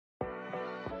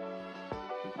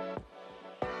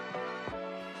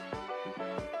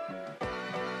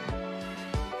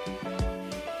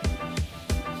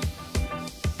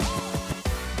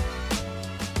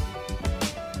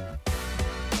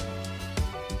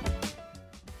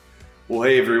Well,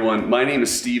 hey everyone, my name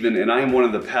is Steven and I am one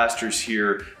of the pastors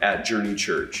here at Journey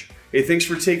Church. Hey, thanks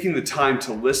for taking the time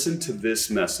to listen to this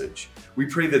message. We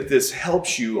pray that this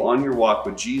helps you on your walk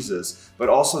with Jesus, but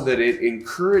also that it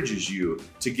encourages you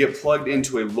to get plugged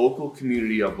into a local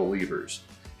community of believers.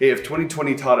 Hey, if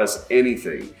 2020 taught us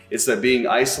anything, it's that being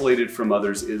isolated from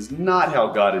others is not how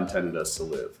God intended us to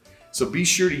live. So be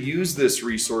sure to use this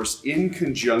resource in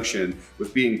conjunction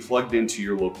with being plugged into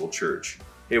your local church.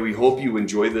 Hey, we hope you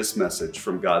enjoy this message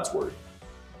from God's Word.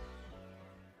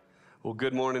 Well,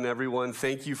 good morning, everyone.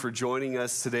 Thank you for joining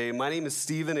us today. My name is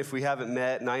Steven, if we haven't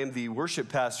met, and I am the worship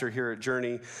pastor here at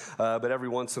Journey. But every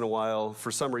once in a while,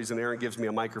 for some reason, Aaron gives me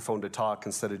a microphone to talk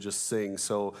instead of just sing.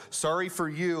 So sorry for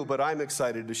you, but I'm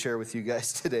excited to share with you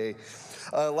guys today.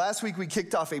 Last week, we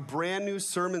kicked off a brand new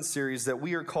sermon series that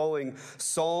we are calling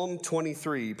Psalm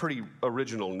 23. Pretty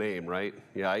original name, right?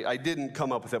 Yeah, I didn't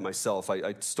come up with it myself.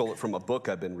 I stole it from a book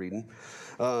I've been reading.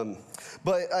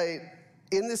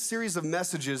 In this series of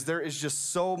messages, there is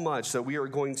just so much that we are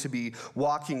going to be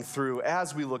walking through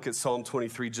as we look at Psalm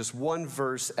 23, just one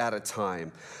verse at a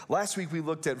time. Last week, we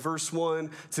looked at verse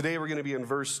 1. Today, we're going to be in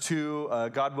verse 2.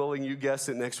 God willing, you guessed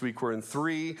it, next week we're in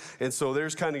 3. And so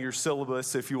there's kind of your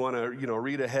syllabus if you want to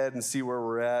read ahead and see where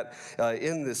we're at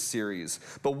in this series.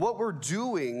 But what we're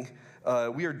doing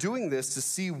we are doing this to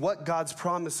see what God's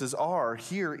promises are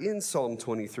here in Psalm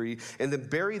 23 and then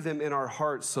bury them in our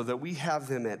hearts so that we have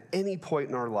them at any point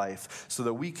in our life so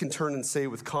that we can turn and say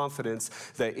with confidence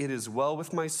that it is well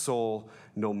with my soul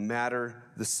no matter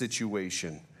the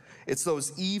situation. It's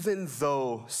those even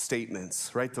though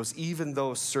statements, right? Those even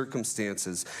though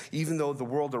circumstances, even though the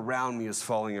world around me is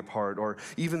falling apart, or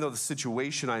even though the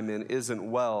situation I'm in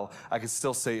isn't well, I can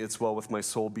still say it's well with my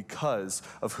soul because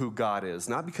of who God is.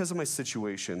 Not because of my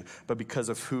situation, but because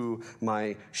of who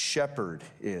my shepherd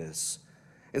is.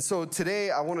 And so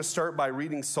today I want to start by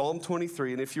reading Psalm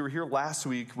 23. And if you were here last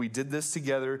week, we did this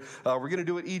together. We're going to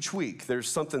do it each week. There's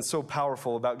something so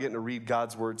powerful about getting to read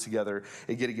God's word together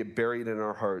and getting it buried in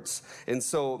our hearts. And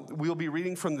so we'll be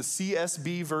reading from the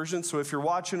CSB version. So if you're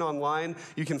watching online,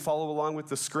 you can follow along with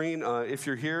the screen. If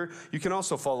you're here, you can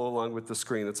also follow along with the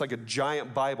screen. It's like a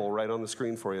giant Bible right on the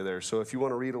screen for you there. So if you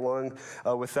want to read along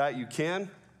with that, you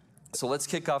can. So let's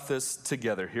kick off this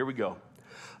together. Here we go.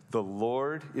 The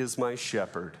Lord is my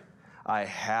shepherd. I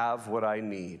have what I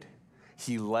need.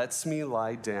 He lets me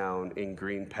lie down in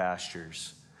green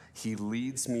pastures. He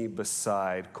leads me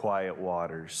beside quiet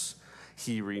waters.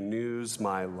 He renews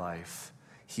my life.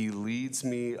 He leads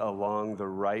me along the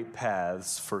right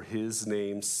paths for his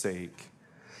name's sake.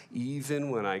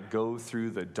 Even when I go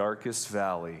through the darkest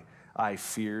valley, I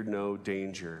fear no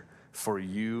danger, for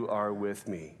you are with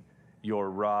me. Your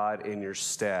rod and your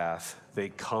staff, they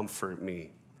comfort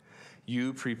me.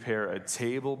 You prepare a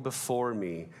table before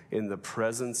me in the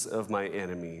presence of my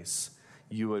enemies.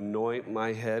 You anoint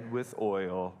my head with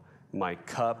oil. My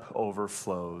cup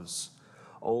overflows.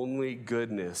 Only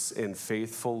goodness and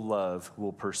faithful love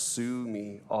will pursue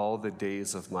me all the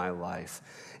days of my life,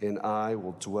 and I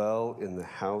will dwell in the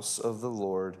house of the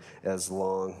Lord as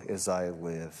long as I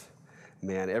live.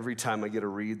 Man, every time I get to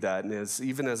read that, and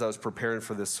even as I was preparing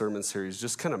for this sermon series,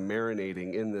 just kind of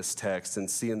marinating in this text and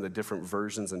seeing the different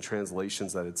versions and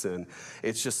translations that it's in,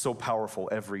 it's just so powerful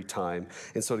every time.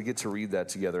 And so to get to read that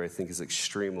together, I think is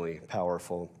extremely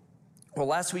powerful. Well,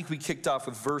 last week we kicked off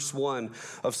with verse 1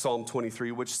 of Psalm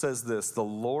 23, which says this: "The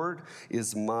Lord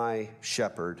is my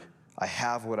shepherd. I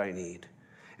have what I need."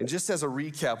 And just as a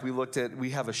recap, we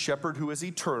have a shepherd who is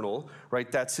eternal,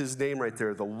 right? That's his name right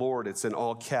there, the Lord. It's in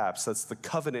all caps. That's the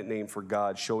covenant name for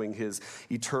God, showing his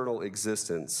eternal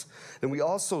existence. And we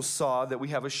also saw that we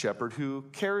have a shepherd who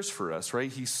cares for us,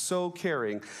 right? He's so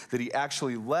caring that he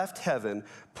actually left heaven,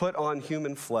 put on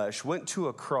human flesh, went to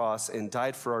a cross, and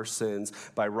died for our sins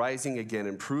by rising again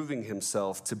and proving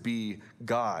himself to be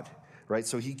God. Right?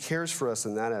 So he cares for us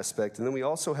in that aspect. And then we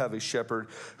also have a shepherd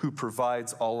who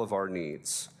provides all of our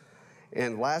needs.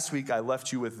 And last week I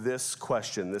left you with this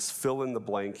question, this fill in the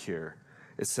blank here.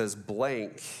 It says,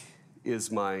 blank is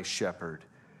my shepherd.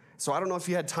 So I don't know if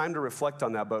you had time to reflect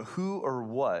on that, but who or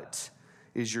what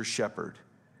is your shepherd?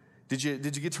 Did you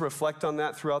get to reflect on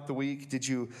that throughout the week? Did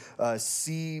you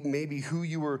see maybe who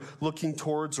you were looking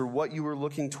towards or what you were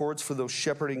looking towards for those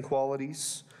shepherding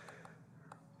qualities?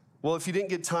 Well, if you didn't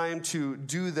get time to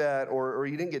do that or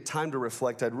you didn't get time to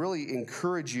reflect, I'd really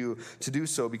encourage you to do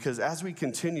so, because as we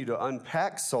continue to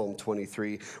unpack Psalm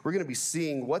 23, we're going to be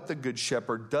seeing what the Good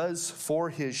Shepherd does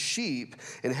for his sheep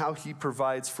and how he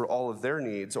provides for all of their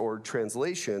needs, or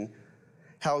translation,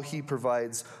 how he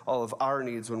provides all of our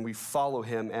needs when we follow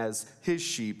him as his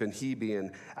sheep and he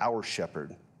being our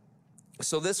shepherd.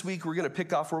 So this week, we're going to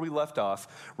pick off where we left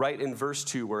off, right in verse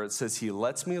 2, where it says, he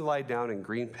lets me lie down in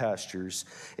green pastures,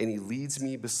 and he leads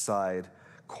me beside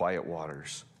quiet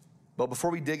waters. But before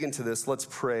we dig into this, let's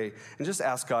pray and just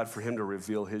ask God for him to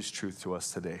reveal his truth to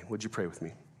us today. Would you pray with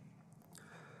me?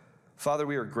 Father,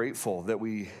 we are grateful that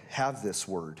we have this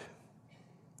word.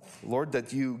 Lord,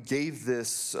 that you gave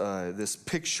this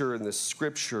picture and this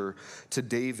scripture to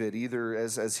David, either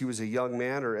as he was a young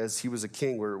man or as he was a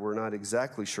king. We're not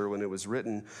exactly sure when it was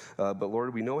written, but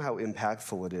Lord, we know how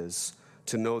impactful it is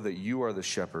to know that you are the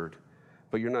shepherd,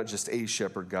 but you're not just a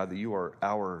shepherd, God, that you are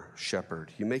our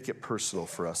shepherd. You make it personal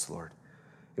for us, Lord,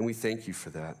 and we thank you for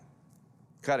that.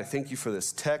 God, I thank you for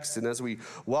this text, and as we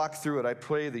walk through it, I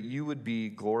pray that you would be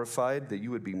glorified, that you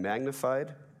would be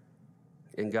magnified,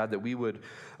 and God, that we would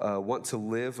want to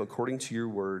live according to your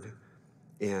word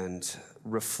and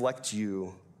reflect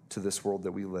you to this world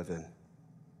that we live in.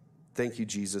 Thank you,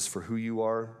 Jesus, for who you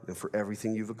are and for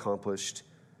everything you've accomplished.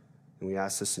 And we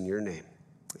ask this in your name.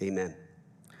 Amen.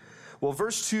 Well,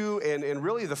 verse 2 and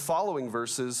really the following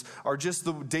verses are just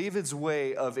David's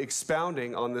way of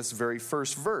expounding on this very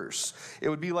first verse. It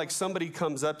would be like somebody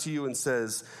comes up to you and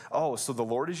says, oh, so the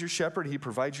Lord is your shepherd, he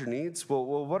provides your needs?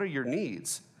 Well, what are your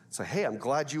needs? So, hey, I'm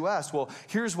glad you asked. Well,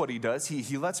 here's what he does.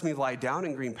 He lets me lie down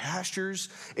in green pastures,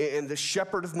 and the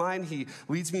shepherd of mine, he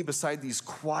leads me beside these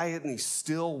quiet and these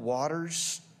still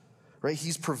waters, right?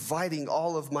 He's providing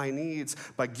all of my needs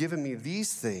by giving me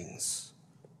these things,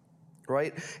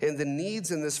 right? And the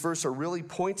needs in this verse are really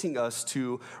pointing us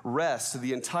to rest.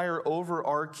 The entire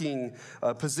overarching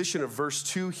position of verse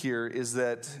 2 here is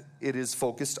that it is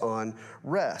focused on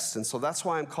rest. And so that's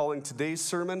why I'm calling today's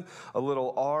sermon a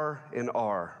little R and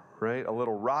R. Right? A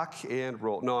little rock and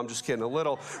roll. No, I'm just kidding. A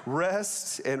little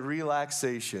rest and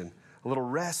relaxation. A little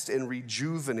rest and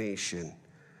rejuvenation.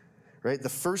 Right? The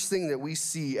first thing that we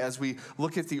see as we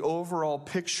look at the overall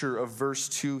picture of verse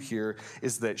 2 here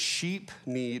is that sheep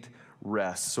need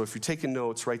rest. So if you're taking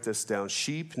notes, write this down.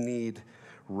 Sheep need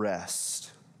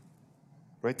rest.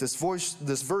 Right? This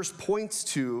verse points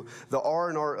to the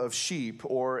R&R of sheep,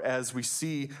 or as we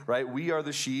see, right, we are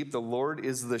the sheep, the Lord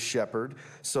is the shepherd.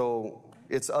 So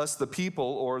it's us, the people,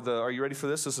 or are you ready for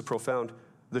this? This is profound.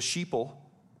 The sheeple.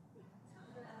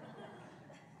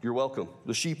 You're welcome.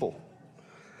 The sheeple.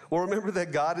 Well, remember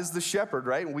that God is the shepherd,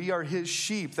 right? And we are his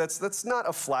sheep. That's not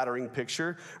a flattering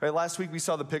picture, right? Last week we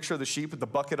saw the picture of the sheep with the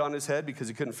bucket on his head because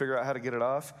he couldn't figure out how to get it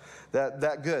off.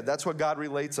 That good. That's what God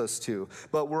relates us to.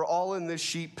 But we're all in this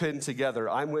sheep pen together.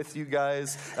 I'm with you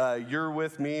guys. You're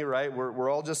with me, right? We're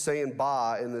all just saying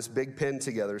bah in this big pen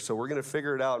together. So we're going to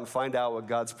figure it out and find out what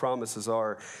God's promises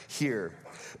are here.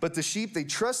 But the sheep, they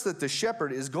trust that the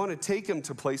shepherd is going to take them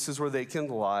to places where they can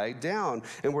lie down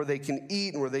and where they can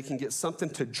eat and where they can get something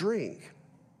to drink.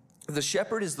 The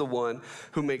shepherd is the one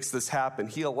who makes this happen.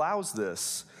 He allows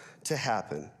this to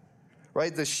happen,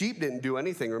 right? The sheep didn't do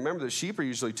anything. Remember, the sheep are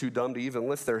usually too dumb to even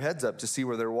lift their heads up to see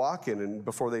where they're walking and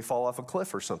before they fall off a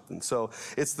cliff or something. So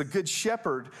it's the good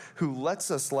shepherd who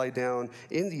lets us lie down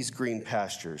in these green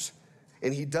pastures.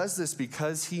 And he does this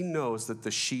because he knows that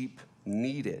the sheep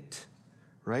need it.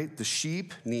 Right? The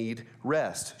sheep need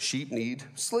rest. Sheep need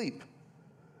sleep.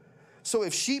 So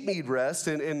if sheep need rest,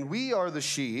 and we are the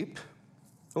sheep,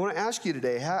 I want to ask you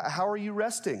today, how are you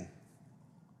resting?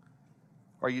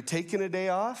 Are you taking a day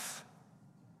off?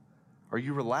 Are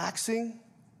you relaxing?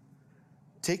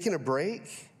 Taking a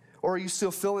break? Or are you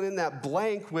still filling in that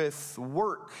blank with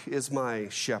work is my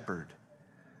shepherd?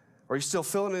 Or are you still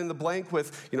filling in the blank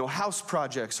with, house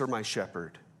projects are my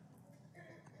shepherd?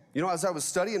 As I was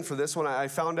studying for this one, I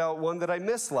found out one that I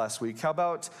missed last week. How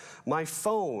about my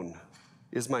phone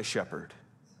is my shepherd?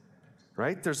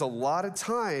 Right? There's a lot of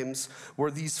times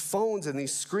where these phones and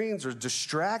these screens are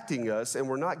distracting us and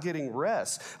we're not getting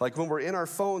rest. Like when we're in our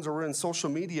phones or we're in social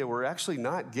media, we're actually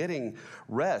not getting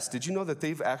rest. Did you know that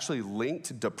they've actually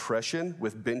linked depression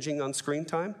with binging on screen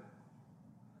time?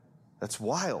 That's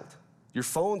wild. Your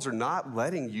phones are not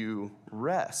letting you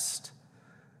rest.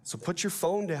 So put your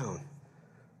phone down.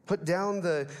 Put down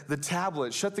the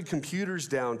tablet, shut the computers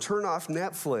down, turn off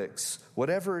Netflix,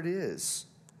 whatever it is,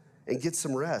 and get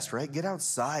some rest, right? Get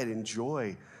outside,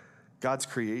 enjoy God's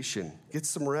creation. Get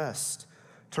some rest.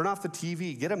 Turn off the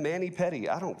TV, get a mani-pedi,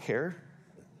 I don't care,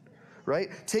 right?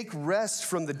 Take rest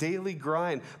from the daily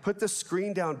grind. Put the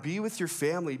screen down, be with your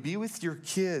family, be with your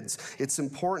kids. It's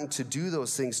important to do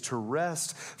those things, to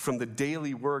rest from the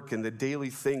daily work and the daily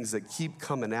things that keep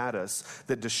coming at us,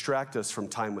 that distract us from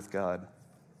time with God.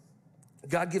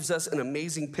 God gives us an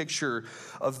amazing picture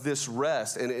of this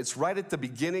rest, and it's right at the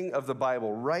beginning of the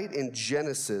Bible, right in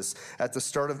Genesis, at the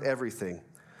start of everything,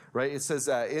 right? It says,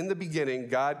 in the beginning,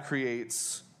 God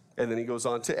creates And then he goes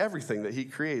on to everything that he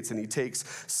creates, and he takes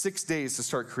 6 days to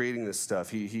start creating this stuff.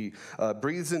 He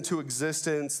breathes into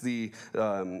existence the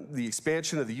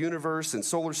expansion of the universe and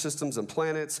solar systems and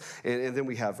planets, and then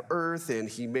we have Earth, and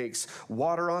he makes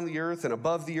water on the Earth and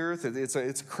above the Earth. It's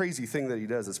a crazy thing that he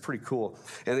does. It's pretty cool.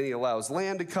 And then he allows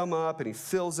land to come up, and he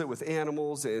fills it with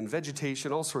animals and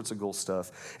vegetation, all sorts of cool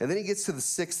stuff. And then he gets to the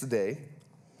 6th day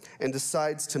and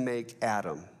decides to make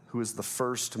Adam, who is the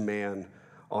first man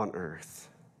on earth.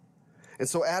 And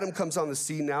so Adam comes on the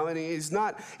scene now, and he's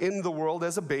not in the world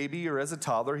as a baby or as a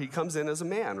toddler. He comes in as a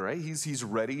man, right? He's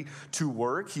ready to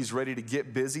work. He's ready to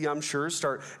get busy, I'm sure,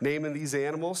 start naming these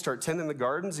animals, start tending the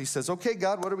gardens. He says, okay,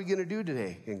 God, what are we going to do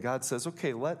today? And God says,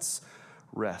 okay, let's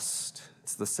rest.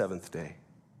 It's the 7th day.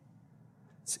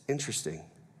 It's interesting,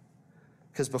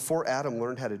 because before Adam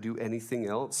learned how to do anything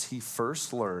else, he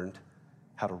first learned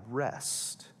how to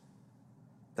rest.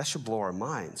 That should blow our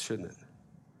minds, shouldn't it?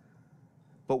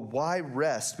 But why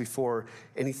rest before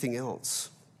anything else?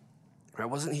 Right?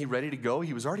 Wasn't he ready to go?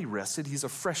 He was already rested. He's a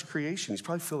fresh creation. He's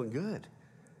probably feeling good.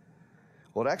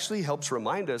 Well, it actually helps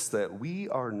remind us that we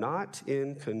are not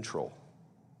in control.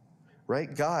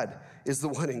 Right? God is the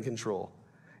one in control.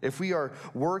 If we are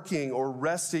working or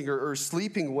resting or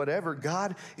sleeping, whatever,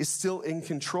 God is still in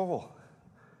control.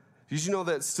 Did you know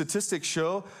that statistics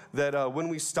show that when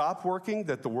we stop working,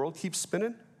 that the world keeps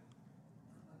spinning?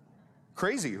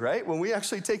 Crazy, right? When we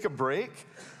actually take a break,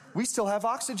 we still have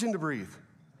oxygen to breathe.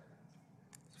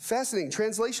 Fascinating.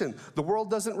 Translation, the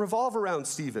world doesn't revolve around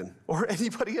Stephen or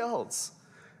anybody else,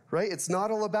 right? It's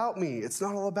not all about me. It's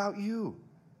not all about you.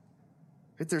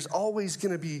 Right? There's always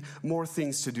going to be more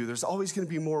things to do. There's always going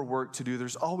to be more work to do.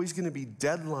 There's always going to be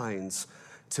deadlines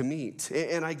to meet.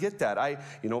 And I get that. I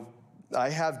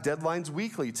have deadlines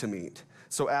weekly to meet.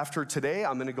 So after today,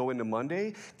 I'm going to go into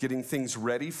Monday, getting things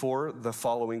ready for the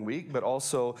following week. But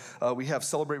also, we have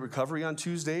Celebrate Recovery on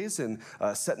Tuesdays and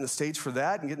setting the stage for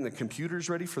that and getting the computers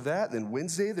ready for that. Then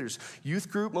Wednesday, there's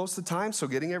youth group most of the time, so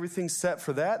getting everything set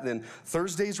for that. Then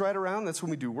Thursday's right around. That's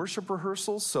when we do worship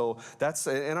rehearsals. So that's,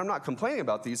 and I'm not complaining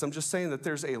about these. I'm just saying that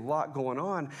there's a lot going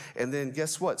on. And then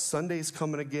guess what? Sunday's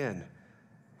coming again.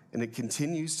 And it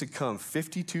continues to come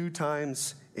 52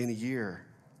 times in a year.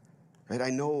 Right? I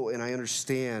know and I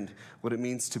understand what it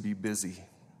means to be busy.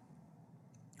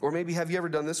 Or maybe have you ever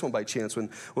done this one by chance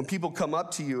when people come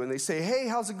up to you and they say, hey,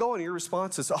 how's it going? And your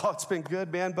response is, oh, it's been good,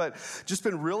 man, but just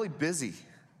been really busy.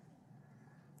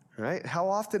 Right? How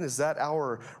often is that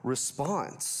our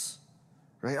response?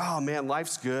 Right? Oh, man,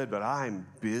 life's good, but I'm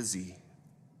busy.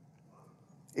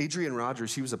 Adrian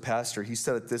Rogers, he was a pastor. He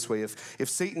said it this way, if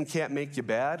Satan can't make you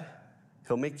bad,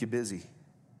 he'll make you busy.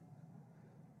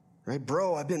 Right,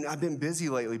 bro, I've been busy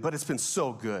lately, but it's been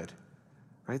so good.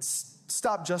 Right?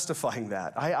 Stop justifying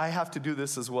that. I have to do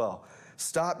this as well.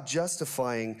 Stop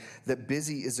justifying that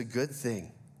busy is a good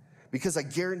thing. Because I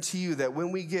guarantee you that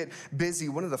when we get busy,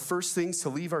 one of the first things to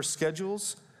leave our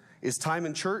schedules is time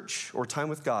in church or time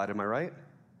with God. Am I right?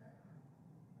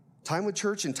 Time with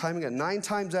church and timing at 9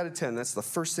 times out of 10, that's the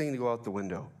first thing to go out the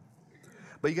window.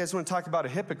 But you guys want to talk about a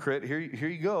hypocrite? Here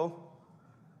you go.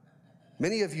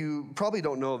 Many of you probably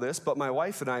don't know this, but my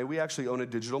wife and I, we actually own a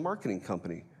digital marketing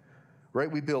company,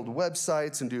 right? We build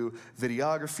websites and do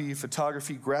videography,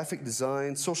 photography, graphic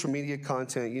design, social media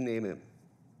content, you name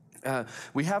it.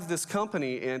 We have this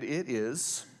company, and it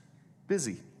is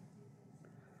busy.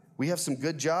 We have some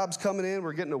good jobs coming in.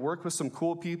 We're getting to work with some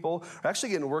cool people. We're actually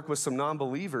getting to work with some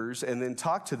non-believers and then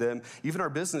talk to them. Even our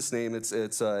business name, it's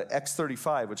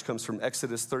X35, which comes from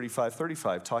Exodus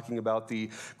 35:35, talking about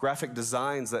the graphic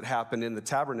designs that happened in the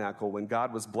tabernacle when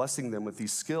God was blessing them with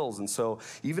these skills. And so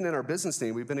even in our business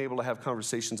name, we've been able to have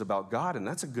conversations about God, and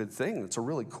that's a good thing. It's a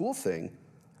really cool thing.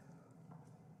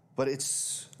 But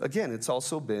it's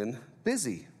also been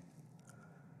busy.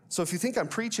 So if you think I'm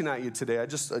preaching at you today, I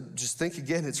just think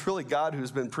again, it's really God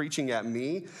who's been preaching at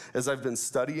me as I've been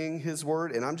studying his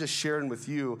word, and I'm just sharing with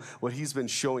you what he's been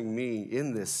showing me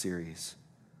in this series.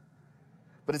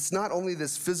 But it's not only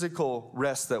this physical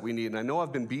rest that we need, and I know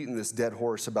I've been beating this dead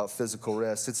horse about physical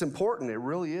rest. It's important, it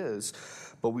really is,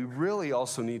 but we really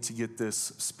also need to get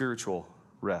this spiritual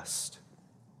rest.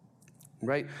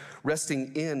 Right?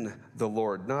 Resting in the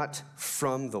Lord, not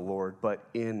from the Lord, but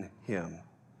in him.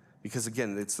 Because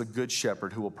again, it's the good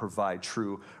shepherd who will provide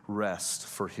true rest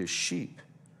for his sheep.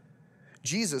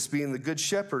 Jesus, being the good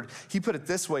shepherd, he put it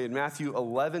this way in Matthew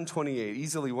 11:28,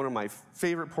 easily one of my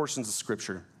favorite portions of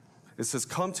scripture. It says,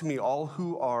 come to me all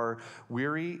who are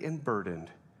weary and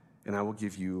burdened, and I will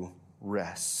give you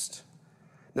rest.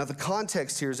 Now, the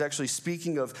context here is actually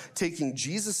speaking of taking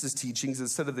Jesus' teachings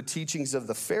instead of the teachings of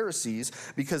the Pharisees,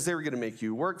 because they were going to make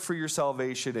you work for your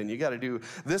salvation, and you got to do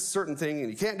this certain thing, and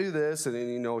you can't do this, and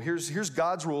here's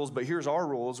God's rules, but here's our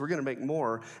rules. We're going to make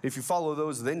more. If you follow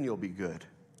those, then you'll be good.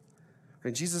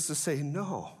 And Jesus is saying,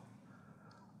 no,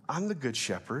 I'm the good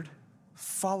shepherd.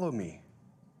 Follow me.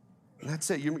 And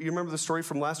that's it. You remember the story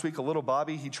from last week? A little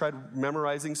Bobby, he tried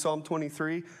memorizing Psalm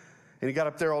 23. And he got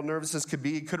up there all nervous as could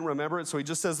be. He couldn't remember it. So he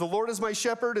just says, the Lord is my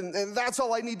shepherd, and that's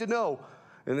all I need to know.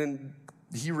 And then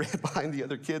he ran behind the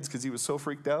other kids because he was so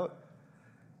freaked out.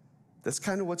 That's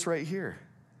kind of what's right here.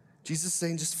 Jesus is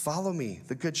saying, just follow me,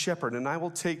 the good shepherd, and I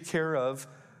will take care of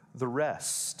the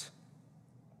rest.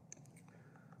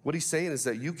 What he's saying is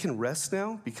that you can rest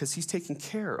now because he's taking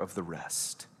care of the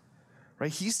rest.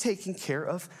 Right? He's taking care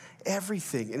of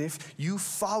everything. And if you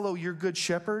follow your good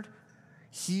shepherd,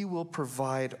 he will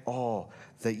provide all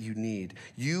that you need.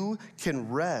 You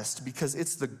can rest because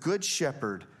it's the good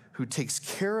shepherd who takes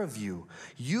care of you.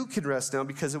 You can rest now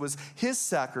because it was his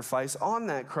sacrifice on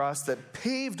that cross that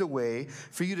paved a way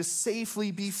for you to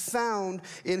safely be found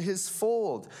in his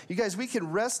fold. You guys, we can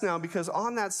rest now because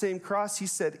on that same cross, he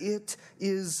said, it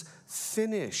is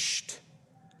finished.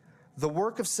 The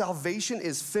work of salvation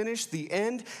is finished. The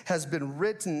end has been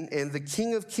written, and the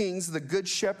King of Kings, the Good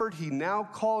Shepherd, he now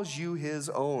calls you his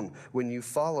own when you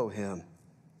follow him.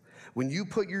 When you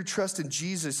put your trust in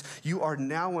Jesus, you are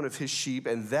now one of his sheep,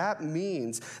 and that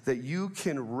means that you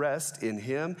can rest in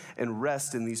him and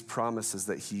rest in these promises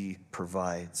that he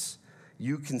provides.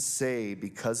 You can say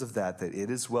because of that it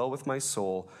is well with my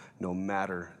soul no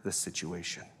matter the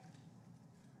situation.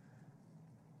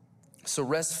 So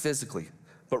rest physically.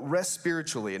 But rest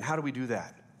spiritually. And how do we do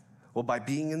that? Well, by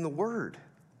being in the Word,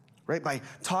 right? By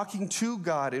talking to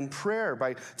God in prayer,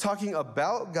 by talking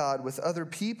about God with other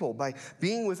people, by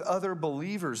being with other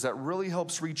believers. That really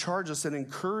helps recharge us and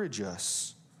encourage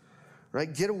us,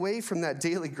 right? Get away from that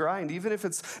daily grind. Even if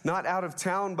it's not out of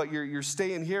town, but you're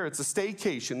staying here, it's a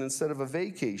staycation instead of a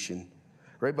vacation,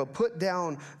 right? But put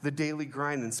down the daily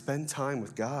grind and spend time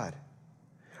with God.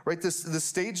 Right, the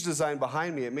stage design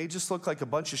behind me, it may just look like a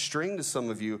bunch of string to some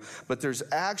of you, but there's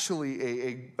actually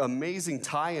a amazing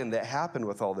tie-in that happened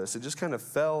with all this. It just kind of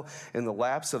fell in the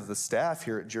laps of the staff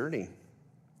here at Journey.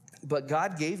 But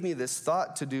God gave me this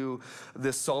thought to do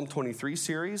this Psalm 23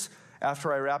 series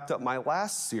after I wrapped up my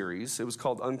last series. It was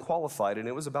called Unqualified, and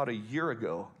it was about a year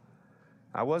ago.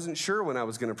 I wasn't sure when I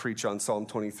was going to preach on Psalm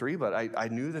 23, but I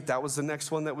knew that was the next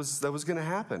one that was going to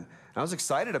happen. And I was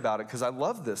excited about it because I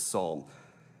love this psalm.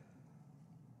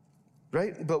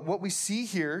 Right? But what we see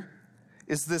here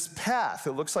is this path.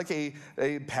 It looks like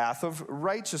a path of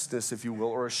righteousness, if you will,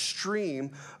 or a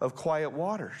stream of quiet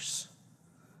waters.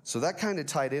 So that kind of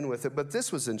tied in with it. But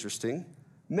this was interesting.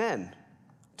 Men,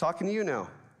 talking to you now.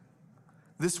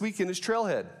 This weekend is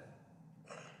Trailhead.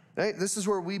 Right? This is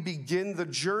where we begin the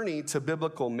journey to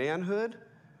biblical manhood,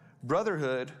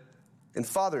 brotherhood, and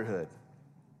fatherhood.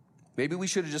 Maybe we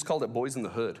should have just called it Boys in the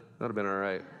Hood. That would have been all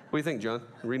right. What do you think, John?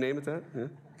 Rename it that? Yeah?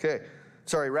 Okay.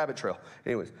 Sorry, rabbit trail.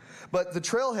 Anyways, but the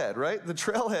trailhead, right? The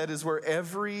trailhead is where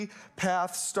every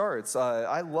path starts.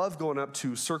 I love going up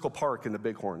to Circle Park in the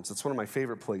Bighorns. It's one of my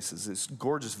favorite places. It's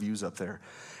gorgeous views up there.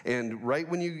 And right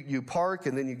when you park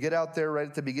and then you get out there right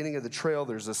at the beginning of the trail,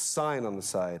 there's a sign on the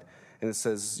side. And it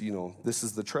says, this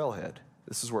is the trailhead.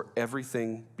 This is where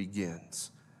everything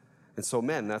begins. And so,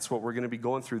 men, that's what we're going to be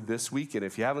going through this weekend.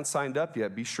 If you haven't signed up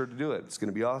yet, be sure to do it. It's going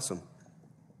to be awesome.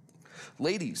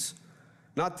 Ladies,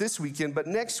 not this weekend, but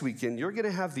next weekend, you're going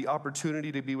to have the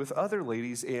opportunity to be with other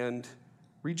ladies and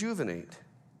rejuvenate,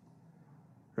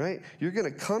 right? You're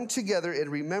going to come together and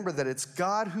remember that it's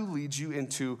God who leads you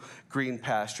into green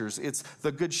pastures. It's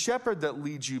the Good Shepherd that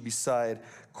leads you beside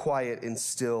quiet and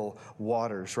still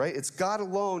waters, right? It's God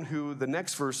alone who, the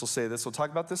next verse will say this, we'll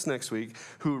talk about this next week,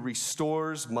 who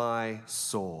restores my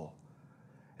soul.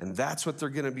 And that's what they're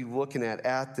going to be looking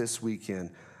at this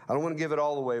weekend. I don't want to give it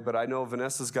all away, but I know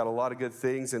Vanessa's got a lot of good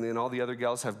things, and all the other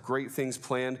gals have great things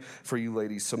planned for you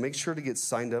ladies. So make sure to get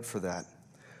signed up for that.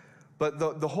 But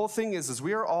the whole thing is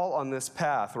we are all on this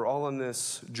path. We're all on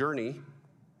this journey.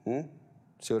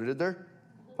 See what I did there?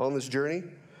 All on this journey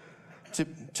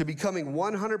to becoming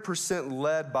 100%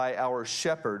 led by our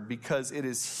shepherd, because it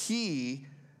is he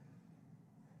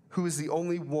who is the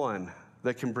only one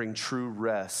that can bring true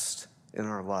rest in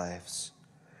our lives.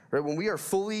 Right? When we are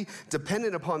fully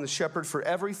dependent upon the shepherd for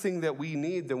everything that we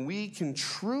need, then we can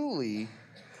truly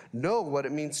know what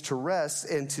it means to rest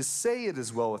and to say it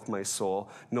is well with my soul,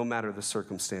 no matter the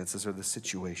circumstances or the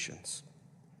situations.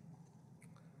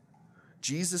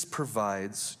 Jesus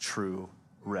provides true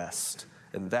rest.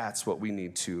 And that's what we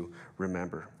need to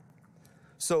remember.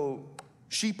 So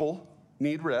sheeple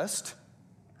need rest,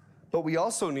 but we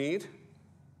also need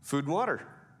food and water.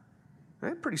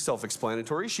 Right? Pretty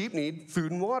self-explanatory. Sheep need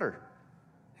food and water.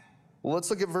 Well, let's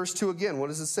look at verse 2 again. What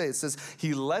does it say? It says,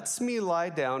 he lets me lie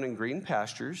down in green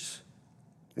pastures,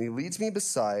 and he leads me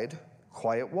beside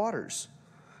quiet waters.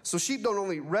 So sheep don't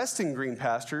only rest in green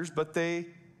pastures, but they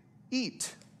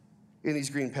eat in these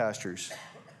green pastures.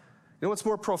 You know what's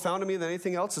more profound to me than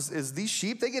anything else is these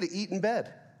sheep, they get to eat in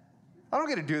bed. I don't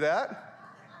get to do that.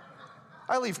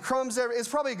 I leave crumbs it's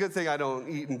probably a good thing I don't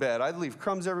eat in bed. I'd leave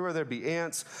crumbs everywhere. There'd be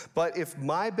ants. But if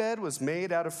my bed was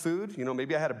made out of food,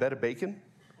 maybe I had a bed of bacon.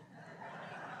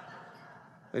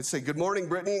 They'd say, good morning,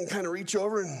 Brittany, and kind of reach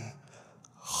over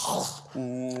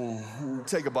and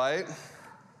take a bite.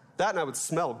 That and I would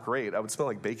smell great. I would smell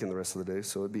like bacon the rest of the day,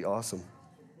 so it'd be awesome.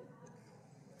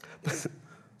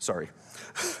 Sorry.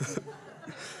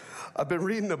 I've been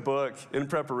reading a book in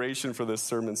preparation for this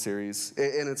sermon series,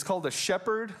 and it's called A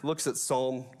Shepherd Looks at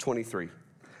Psalm 23.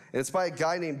 And it's by a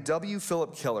guy named W.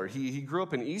 Philip Keller. He grew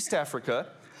up in East Africa,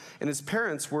 and his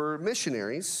parents were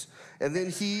missionaries, and then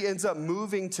he ends up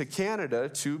moving to Canada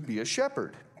to be a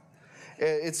shepherd.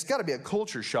 It's got to be a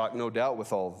culture shock, no doubt,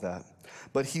 with all of that.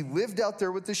 But he lived out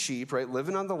there with the sheep, right,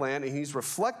 living on the land, and he's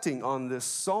reflecting on this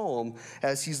psalm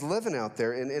as he's living out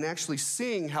there and actually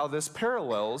seeing how this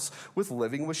parallels with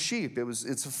living with sheep.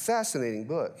 It's a fascinating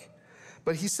book.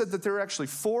 But he said that there are actually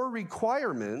 4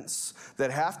 requirements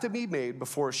that have to be made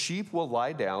before a sheep will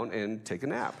lie down and take a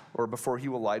nap, or before he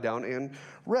will lie down and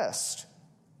rest.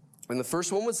 And the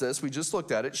first one was this. We just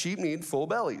looked at it. Sheep need full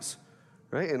bellies,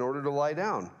 right, in order to lie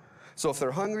down. So if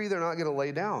they're hungry, they're not going to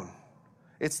lay down.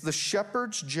 It's the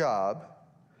shepherd's job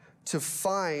to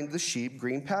find the sheep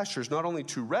green pastures, not only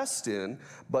to rest in,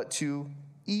 but to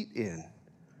eat in.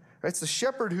 Right? It's the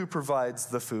shepherd who provides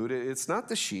the food. It's not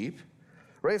the sheep.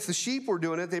 Right? If the sheep were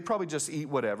doing it, they'd probably just eat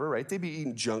whatever, right? They'd be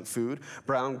eating junk food,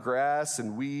 brown grass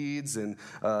and weeds and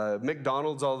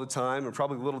McDonald's all the time, and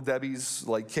probably Little Debbie's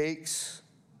like cakes.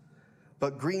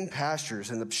 But green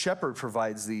pastures, and the shepherd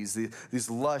provides these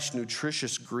lush,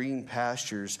 nutritious green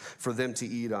pastures for them to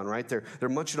eat on, right? They're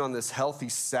munching on this healthy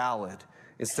salad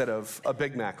instead of a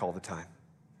Big Mac all the time.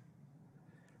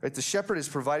 Right? The shepherd is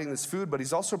providing this food, but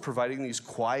he's also providing these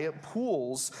quiet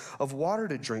pools of water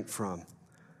to drink from.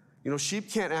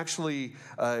 Sheep can't actually,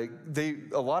 a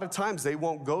lot of times they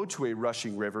won't go to a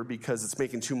rushing river because it's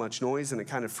making too much noise and it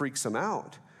kind of freaks them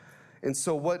out. And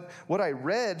so what I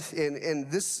read, and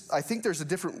this, I think there's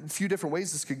few different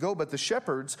ways this could go, but the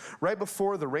shepherds, right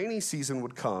before the rainy season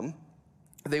would come,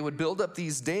 they would build up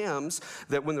these dams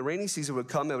that when the rainy season would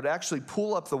come, they would actually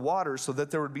pool up the water so that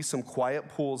there would be some quiet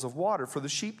pools of water for the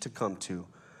sheep to come to.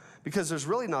 Because there's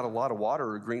really not a lot of water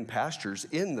or green pastures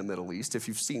in the Middle East. If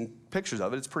you've seen pictures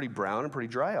of it, it's pretty brown and pretty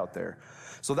dry out there.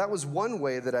 So that was one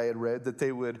way that I had read that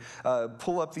they would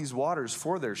pull up these waters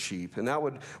for their sheep. And that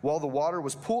would, while the water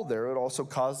was pooled there, it would also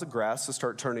cause the grass to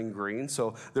start turning green.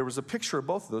 So there was a picture of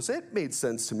both of those. It made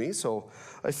sense to me, so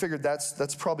I figured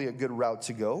that's probably a good route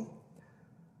to go.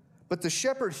 But the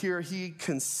shepherd here, he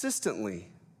consistently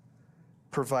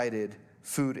provided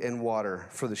food and water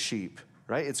for the sheep.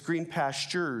 Right? It's green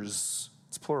pastures,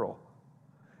 it's plural.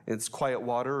 It's quiet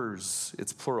waters,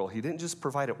 it's plural. He didn't just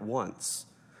provide it once.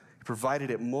 He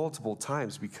provided it multiple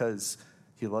times because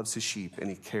he loves his sheep and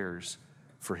he cares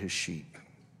for his sheep.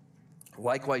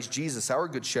 Likewise, Jesus, our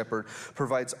good shepherd,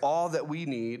 provides all that we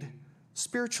need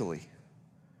spiritually.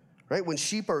 Right? When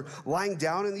sheep are lying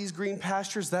down in these green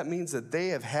pastures, that means that they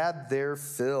have had their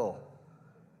fill.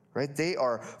 Right? They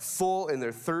are full and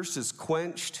their thirst is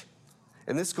quenched.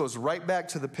 And this goes right back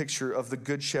to the picture of the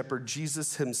Good Shepherd,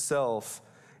 Jesus himself,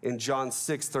 in John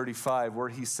 6:35, where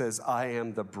he says, I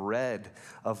am the bread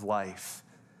of life.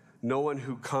 No one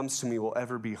who comes to me will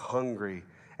ever be hungry,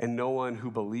 and no one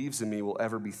who believes in me will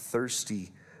ever be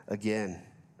thirsty again.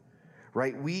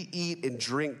 Right? We eat and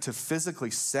drink to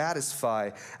physically satisfy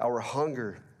our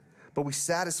hunger, but we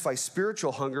satisfy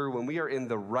spiritual hunger when we are in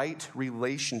the right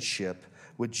relationship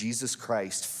with Jesus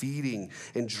Christ, feeding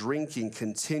and drinking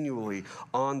continually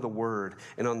on the word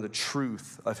and on the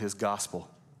truth of his gospel.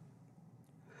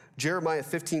 Jeremiah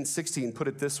 15:16 put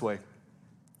it this way.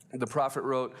 The prophet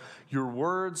wrote, your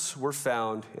words were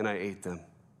found and I ate them.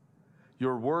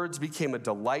 Your words became a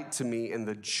delight to me and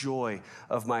the joy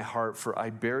of my heart, for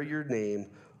I bear your name,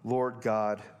 Lord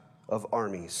God of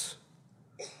armies.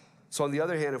 So on the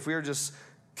other hand, if we are just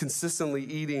consistently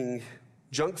eating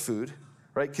junk food,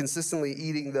 right, consistently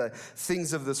eating the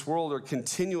things of this world, or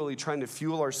continually trying to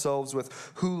fuel ourselves with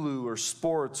Hulu or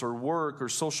sports or work or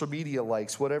social media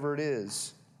likes, whatever it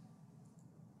is,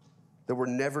 that we're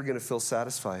never going to feel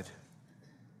satisfied.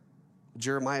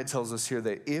 Jeremiah tells us here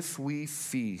that if we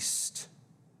feast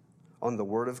on the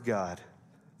word of God,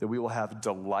 that we will have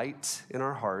delight in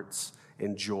our hearts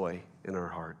and joy in our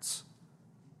hearts.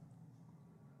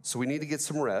 So we need to get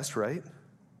some rest, right?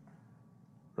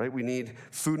 Right? We need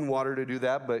food and water to do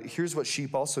that, but here's what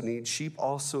sheep also need. Sheep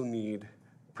also need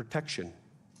protection.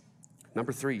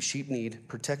 Number 3, sheep need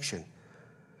protection.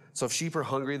 So if sheep are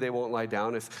hungry, they won't lie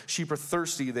down. If sheep are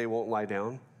thirsty, they won't lie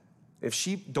down. If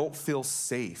sheep don't feel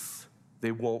safe,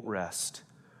 they won't rest.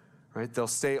 Right? They'll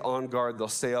stay on guard, they'll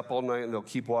stay up all night, and they'll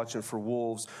keep watching for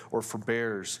wolves or for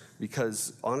bears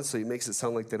because, honestly, it makes it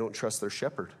sound like they don't trust their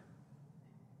shepherd.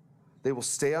 They will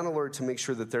stay on alert to make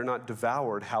sure that they're not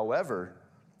devoured. However,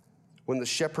 when the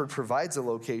shepherd provides a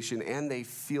location and they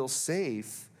feel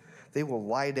safe, they will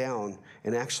lie down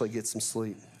and actually get some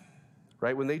sleep.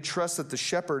 Right? When they trust that the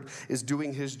shepherd is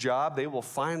doing his job, they will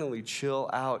finally chill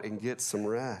out and get some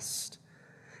rest.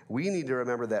 We need to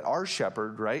remember that our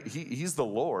shepherd, right, he's the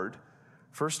Lord.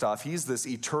 First off, he's this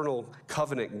eternal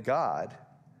covenant God,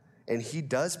 and he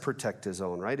does protect his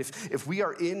own, right? If we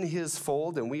are in his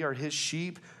fold and we are his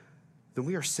sheep, then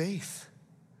we are safe,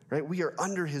 right? We are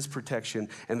under his protection,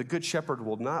 and the good shepherd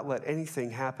will not let anything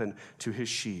happen to his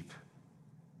sheep.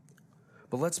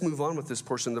 But let's move on with this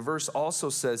portion. The verse also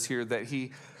says here that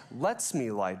he lets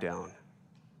me lie down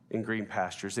in green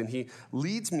pastures, and he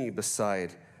leads me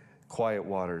beside quiet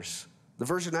waters. The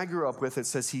version I grew up with, it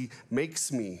says he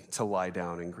makes me to lie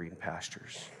down in green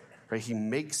pastures, right? He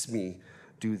makes me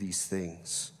do these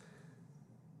things.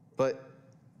 But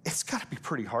it's got to be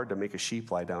pretty hard to make a sheep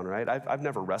lie down, right? I've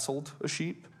never wrestled a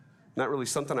sheep. Not really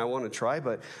something I want to try,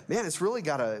 but man, it's really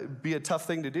got to be a tough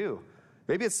thing to do.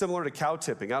 Maybe it's similar to cow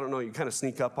tipping. I don't know. You kind of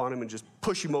sneak up on him and just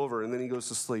push him over, and then he goes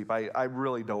to sleep. I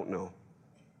really don't know.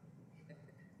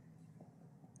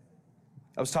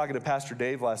 I was talking to Pastor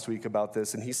Dave last week about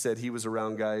this, and he said he was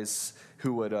around guys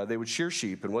who would shear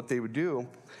sheep, and what they would do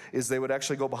is they would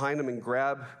actually go behind them and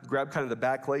grab kind of the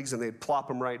back legs, and they'd plop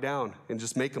them right down and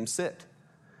just make them sit.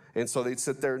 And so they'd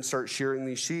sit there and start shearing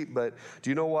these sheep. But do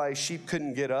you know why sheep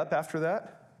couldn't get up after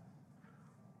that?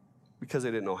 Because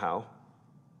they didn't know how.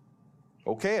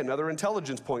 Okay, another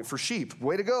intelligence point for sheep.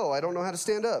 Way to go. I don't know how to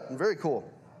stand up. Very cool.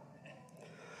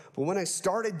 But when I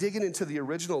started digging into the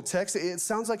original text, it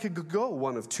sounds like it could go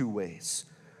one of two ways,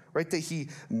 right? That he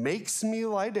makes me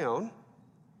lie down,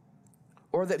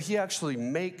 or that he actually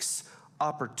makes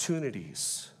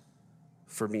opportunities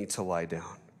for me to lie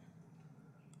down.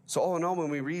 So all in all, when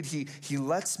we read, he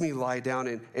lets me lie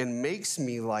down and makes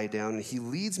me lie down, and he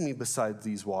leads me beside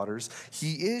these waters,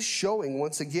 he is showing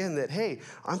once again that, hey,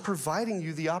 I'm providing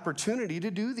you the opportunity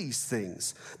to do these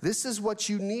things. This is what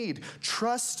you need.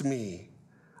 Trust me.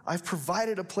 I've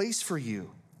provided a place for you,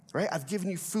 right? I've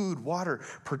given you food, water,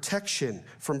 protection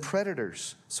from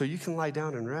predators so you can lie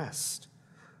down and rest.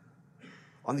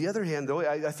 On the other hand, though,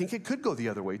 I think it could go the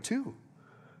other way too,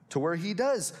 to where he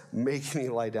does make me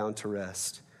lie down to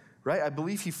rest, right? I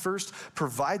believe he first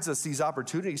provides us these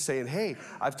opportunities saying, hey,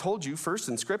 I've told you first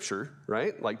in Scripture,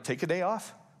 right? Like take a day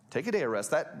off, take a day of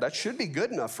rest. That should be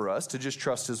good enough for us to just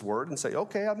trust his word and say,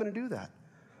 okay, I'm going to do that.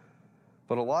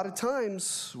 But a lot of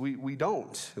times, we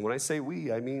don't. And when I say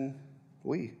we, I mean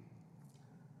we.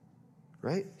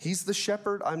 Right? He's the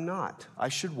shepherd, I'm not. I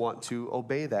should want to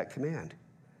obey that command.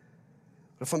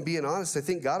 But if I'm being honest, I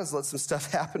think God has let some stuff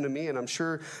happen to me, and I'm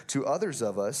sure to others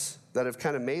of us, that have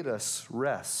kind of made us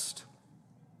rest.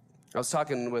 I was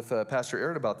talking with Pastor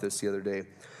Aaron about this the other day,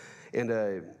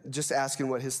 and just asking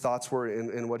what his thoughts were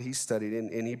and what he studied.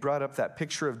 And he brought up that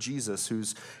picture of Jesus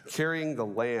who's carrying the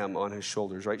lamb on his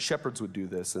shoulders, right? Shepherds would do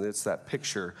this, and it's that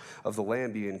picture of the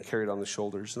lamb being carried on the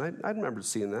shoulders. And I remember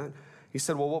seeing that. He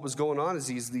said, well, what was going on is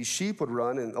these sheep would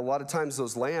run, and a lot of times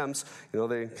those lambs,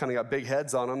 they kind of got big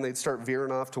heads on them. They'd start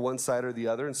veering off to one side or the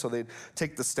other, and so they'd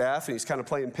take the staff, and he's kind of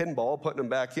playing pinball, putting them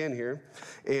back in here.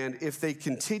 And if they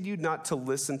continued not to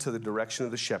listen to the direction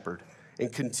of the shepherd,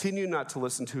 and continue not to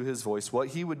listen to his voice, what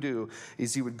he would do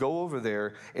is he would go over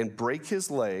there and break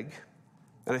his leg.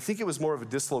 And I think it was more of a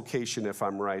dislocation, if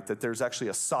I'm right, that there's actually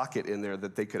a socket in there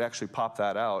that they could actually pop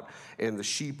that out, and the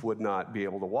sheep would not be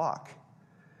able to walk.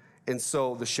 And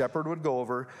so the shepherd would go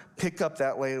over, pick up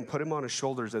that lamb, put him on his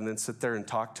shoulders, and then sit there and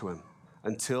talk to him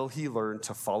until he learned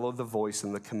to follow the voice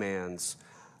and the commands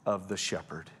of the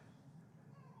shepherd.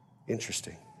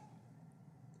 Interesting.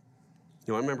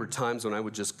 I remember times when I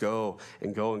would just go,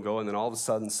 and then all of a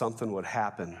sudden something would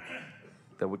happen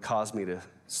that would cause me to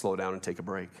slow down and take a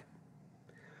break.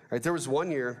 Right, there was one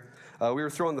year, we were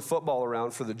throwing the football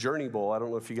around for the Journey Bowl. I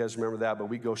don't know if you guys remember that, but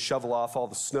we'd go shovel off all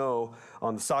the snow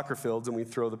on the soccer fields, and we'd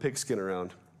throw the pigskin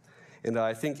around. And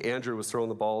I think Andrew was throwing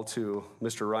the ball to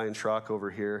Mr. Ryan Schrock over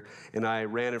here, and I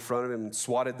ran in front of him and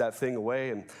swatted that thing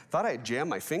away and thought I had jammed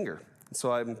my finger.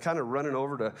 So I'm kind of running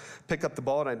over to pick up the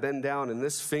ball, and I bend down, and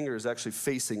this finger is actually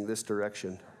facing this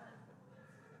direction.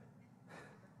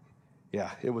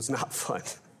 Yeah, it was not fun.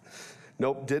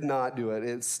 Nope, did not do it.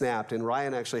 It snapped, and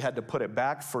Ryan actually had to put it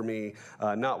back for me,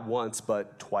 not once,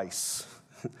 but twice.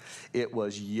 It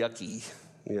was yucky.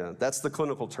 Yeah, that's the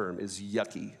clinical term, is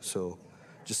yucky, so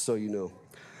just so you know.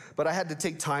 But I had to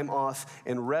take time off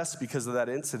and rest because of that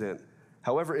incident.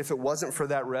 However, if it wasn't for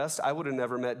that rest, I would have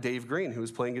never met Dave Green, who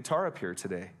was playing guitar up here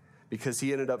today, because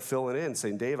he ended up filling in,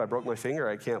 saying, Dave, I broke my finger,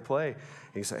 I can't play.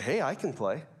 And he said, hey, I can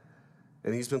play.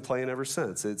 And he's been playing ever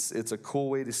since. It's a cool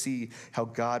way to see how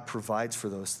God provides for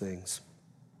those things.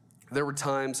 There were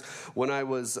times when I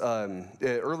was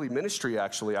early ministry,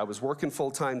 actually. I was working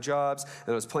full-time jobs, and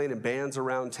I was playing in bands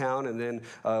around town, and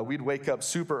then we'd wake up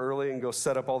super early and go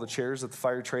set up all the chairs at the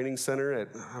fire training center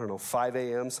at, 5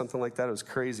 a.m., something like that. It was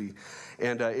crazy.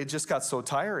 And it just got so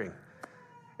tiring.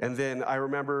 And then I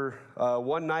remember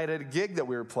one night at a gig that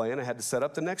we were playing, I had to set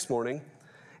up the next morning.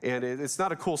 And it's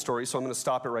not a cool story, so I'm going to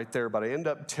stop it right there. But I ended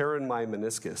up tearing my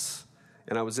meniscus.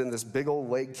 And I was in this big old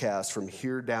leg cast from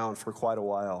here down for quite a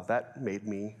while. That made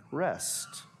me rest.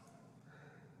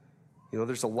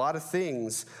 There's a lot of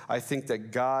things I think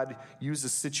that God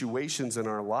uses situations in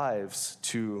our lives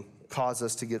to cause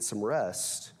us to get some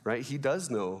rest, right? He does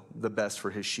know the best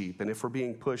for his sheep. And if we're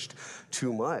being pushed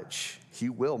too much, he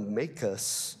will make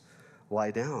us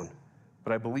lie down.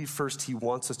 But I believe first he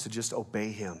wants us to just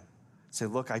obey him. Say,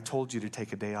 look, I told you to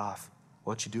take a day off.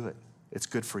 Why don't you do it? It's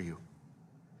good for you.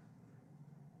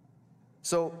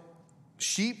 So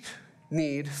sheep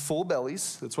need full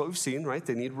bellies. That's what we've seen, right?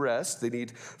 They need rest. They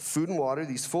need food and water,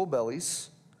 these full bellies.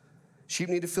 Sheep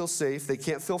need to feel safe. They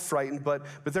can't feel frightened. But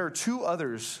there are two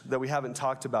others that we haven't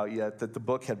talked about yet that the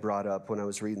book had brought up when I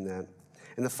was reading that.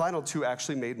 And the final two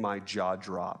actually made my jaw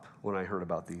drop when I heard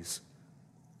about these.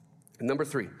 And number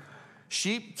 3,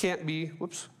 sheep can't be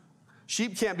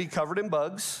covered in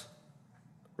bugs,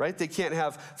 right? They can't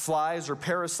have flies or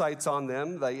parasites on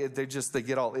them. They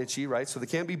get all itchy, right? So they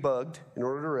can't be bugged in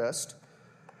order to rest.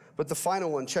 But the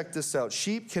final one, check this out.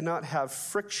 Sheep cannot have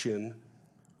friction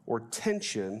or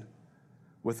tension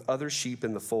with other sheep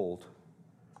in the fold,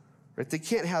 right? They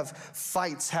can't have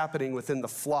fights happening within the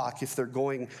flock if they're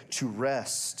going to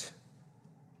rest.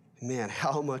 Man,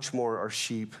 how much more are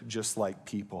sheep just like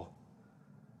people?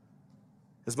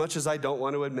 As much as I don't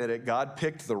want to admit it, God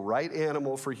picked the right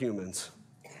animal for humans,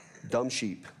 dumb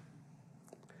sheep,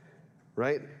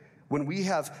 right? When we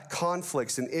have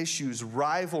conflicts and issues,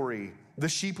 rivalry, the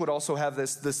sheep would also have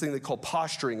this thing they call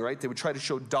posturing, right? They would try to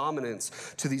show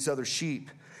dominance to these other sheep.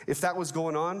 If that was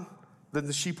going on, then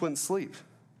the sheep wouldn't sleep.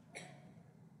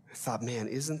 I thought, man,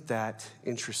 isn't that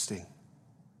interesting?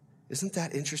 Isn't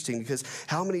that interesting? Because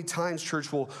how many times,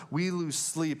 church, will we lose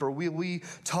sleep or we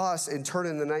toss and turn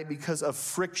in the night because of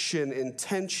friction and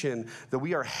tension that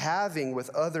we are having with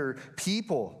other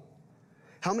people?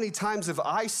 How many times have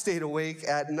I stayed awake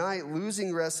at night,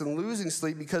 losing rest and losing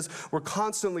sleep because we're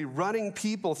constantly running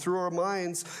people through our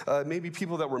minds, maybe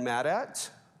people that we're mad at,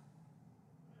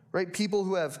 right? People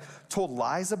who have told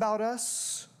lies about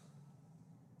us.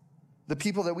 The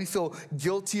people that we feel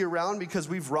guilty around because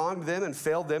we've wronged them and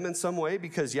failed them in some way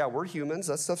because, yeah, we're humans.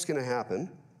 That stuff's going to happen.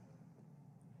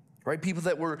 Right? People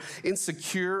that we're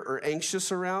insecure or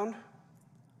anxious around.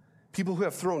 People who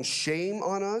have thrown shame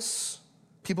on us.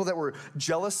 People that we're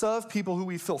jealous of. People who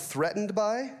we feel threatened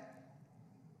by.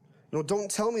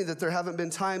 Don't tell me that there haven't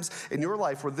been times in your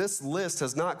life where this list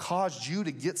has not caused you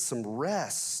to get some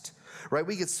rest. Right?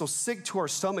 We get so sick to our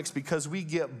stomachs because we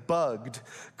get bugged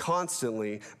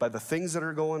constantly by the things that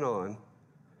are going on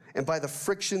and by the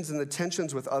frictions and the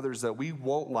tensions with others that we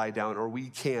won't lie down or we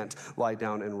can't lie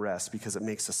down and rest because it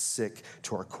makes us sick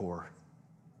to our core.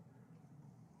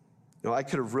 I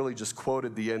could have really just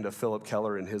quoted the end of Philip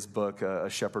Keller in his book, A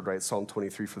Shepherd Writes Psalm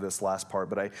 23 for this last part,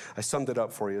 but I summed it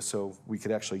up for you so we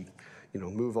could actually,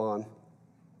 move on.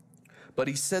 But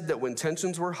he said that when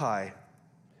tensions were high,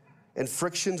 and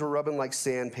frictions were rubbing like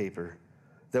sandpaper,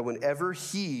 that whenever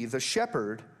he, the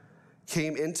shepherd,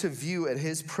 came into view and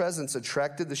his presence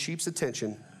attracted the sheep's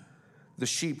attention, the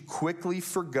sheep quickly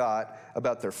forgot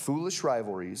about their foolish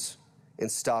rivalries and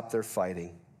stopped their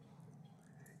fighting.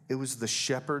 It was the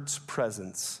shepherd's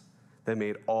presence that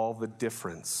made all the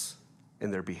difference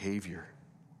in their behavior.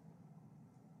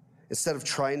 Instead of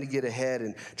trying to get ahead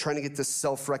and trying to get this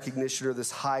self-recognition or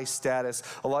this high status,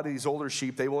 a lot of these older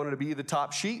sheep, they wanted to be the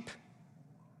top sheep.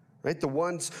 Right? The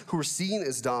ones who were seen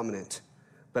as dominant.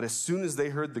 But as soon as they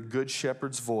heard the good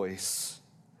shepherd's voice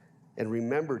and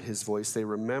remembered his voice. They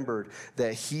remembered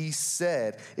that he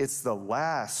said, it's the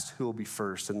last who will be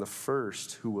first and the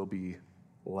first who will be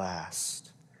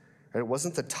last. And it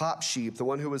wasn't the top sheep, the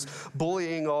one who was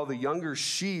bullying all the younger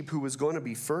sheep, who was going to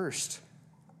be first.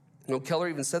 You know, Keller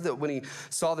even said that when he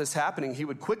saw this happening, he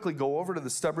would quickly go over to the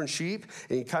stubborn sheep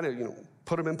and he kind of,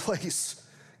 put them in place,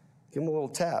 give them a little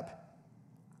tap.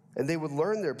 And they would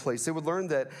learn their place. They would learn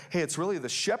that, hey, it's really the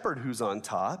shepherd who's on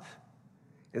top.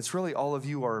 It's really all of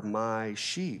you are my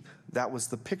sheep. That was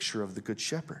the picture of the good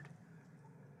shepherd.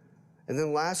 And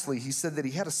then lastly, he said that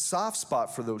he had a soft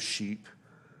spot for those sheep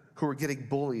who were getting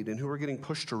bullied and who were getting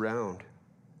pushed around.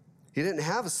 He didn't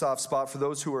have a soft spot for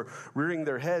those who were rearing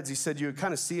their heads. He said you would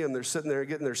kind of see them. They're sitting there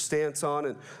getting their stance on,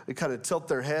 and they kind of tilt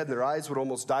their head, and their eyes would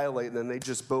almost dilate, and then they'd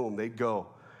just, boom, they'd go.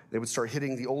 They would start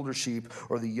hitting the older sheep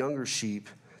or the younger sheep.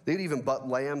 They'd even butt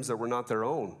lambs that were not their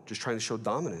own, just trying to show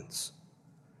dominance.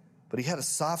 But he had a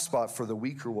soft spot for the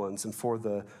weaker ones and for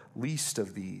the least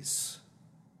of these.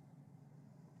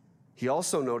 He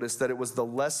also noticed that it was the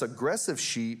less aggressive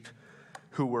sheep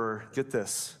who were, get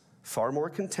this, far more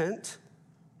content,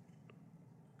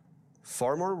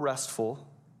 far more restful,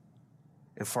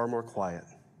 and far more quiet.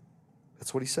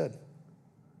 That's what he said.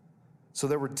 So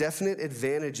there were definite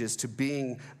advantages to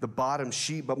being the bottom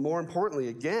sheep, but more importantly,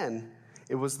 again,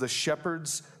 it was the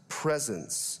shepherd's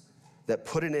presence that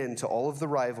put an end to all of the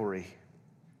rivalry.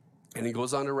 And he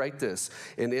goes on to write this,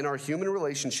 and in our human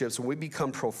relationships, when we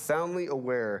become profoundly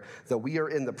aware that we are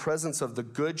in the presence of the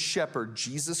good shepherd,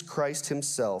 Jesus Christ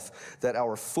himself, that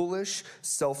our foolish,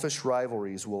 selfish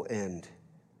rivalries will end.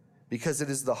 Because it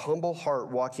is the humble heart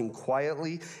walking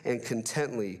quietly and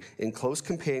contently in close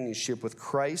companionship with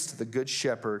Christ, the good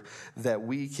shepherd, that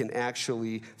we can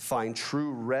actually find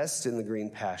true rest in the green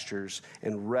pastures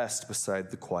and rest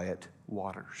beside the quiet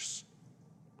waters.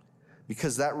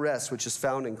 Because that rest, which is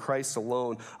found in Christ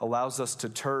alone, allows us to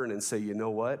turn and say, you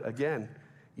know what? Again,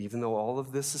 even though all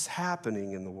of this is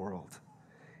happening in the world,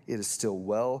 it is still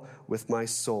well with my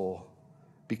soul,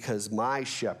 because my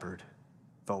shepherd,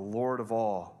 the Lord of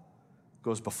all,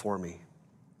 goes before me.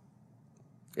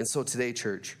 And so today,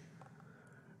 church,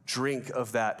 drink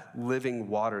of that living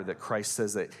water that Christ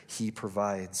says that he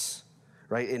provides,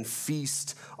 right? And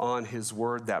feast on his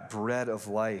word, that bread of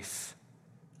life.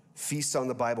 Feast on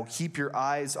the Bible. Keep your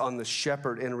eyes on the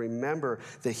shepherd and remember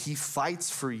that he fights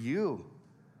for you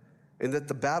and that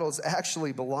the battles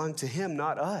actually belong to him,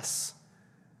 not us.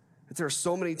 That there are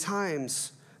so many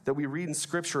times that we read in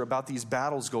Scripture about these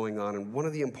battles going on. And one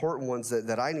of the important ones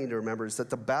that I need to remember is that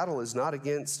the battle is not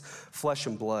against flesh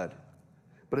and blood,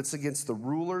 but it's against the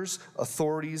rulers,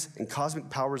 authorities, and cosmic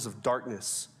powers of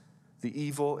darkness, the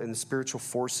evil and the spiritual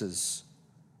forces.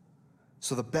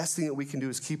 So the best thing that we can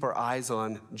do is keep our eyes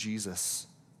on Jesus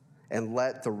and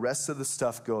let the rest of the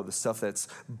stuff go, the stuff that's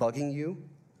bugging you,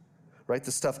 right?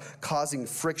 The stuff causing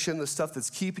friction, the stuff that's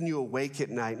keeping you awake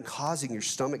at night and causing your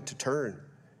stomach to turn.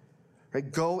 Right?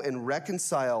 Go and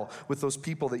reconcile with those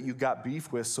people that you got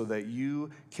beef with so that you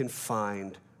can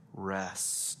find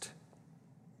rest.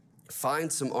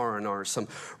 Find some R&R, some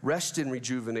rest and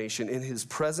rejuvenation in his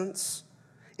presence,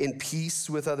 in peace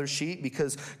with other sheep,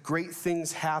 because great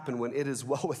things happen when it is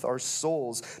well with our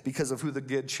souls because of who the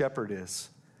good shepherd is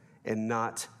and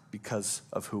not because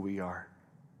of who we are.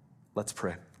 Let's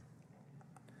pray.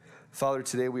 Father,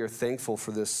 today we are thankful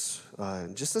for this,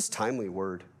 just this timely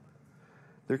word.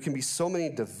 There can be so many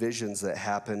divisions that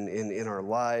happen in our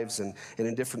lives and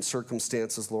in different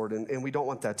circumstances, Lord, and we don't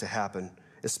want that to happen,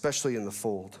 especially in the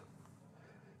fold.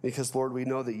 Because, Lord, we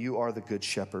know that you are the good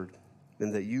shepherd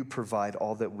and that you provide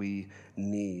all that we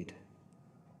need.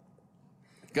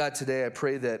 God, today I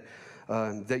pray that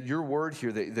that your word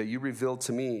here that you revealed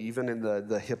to me, even in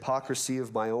the hypocrisy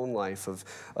of my own life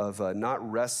of not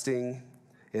resting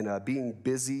and being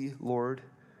busy, Lord,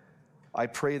 I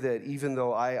pray that even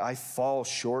though I fall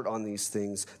short on these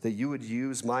things, that you would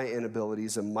use my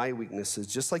inabilities and my weaknesses,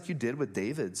 just like you did with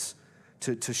David's,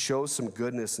 to show some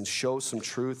goodness and show some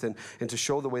truth and to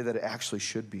show the way that it actually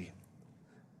should be.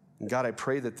 And God, I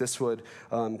pray that this would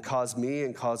cause me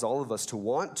and cause all of us to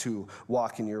want to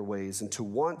walk in your ways and to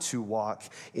want to walk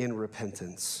in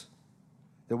repentance,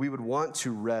 that we would want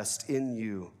to rest in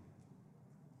you.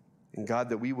 And God,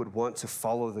 that we would want to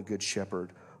follow the Good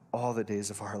Shepherd all the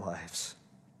days of our lives.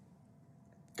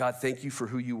 God, thank you for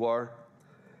who you are.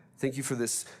 Thank you for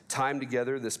this time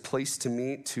together, this place to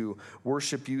meet, to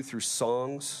worship you through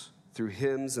songs, through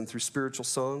hymns, and through spiritual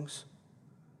songs.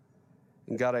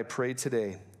 And God, I pray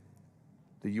today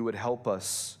that you would help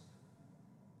us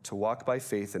to walk by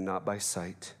faith and not by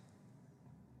sight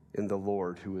in the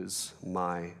Lord who is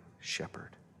my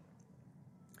shepherd.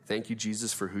 Thank you,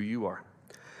 Jesus, for who you are.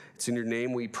 It's in your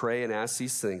name we pray and ask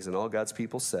these things. And all God's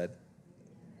people said,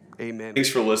 amen. Thanks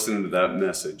for listening to that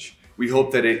message. We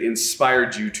hope that it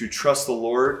inspired you to trust the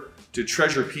Lord, to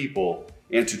treasure people,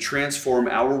 and to transform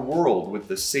our world with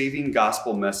the saving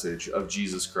gospel message of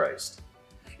Jesus Christ.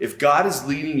 If God is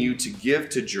leading you to give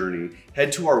to Journey,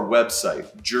 head to our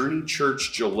website,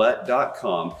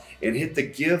 journeychurchgillette.com, and hit the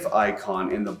give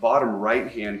icon in the bottom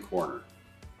right-hand corner.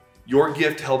 Your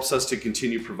gift helps us to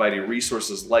continue providing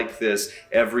resources like this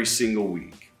every single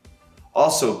week.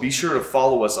 Also, be sure to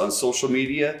follow us on social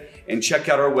media and check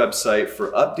out our website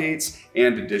for updates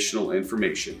and additional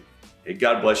information. Hey,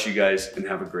 God bless you guys and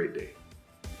have a great day.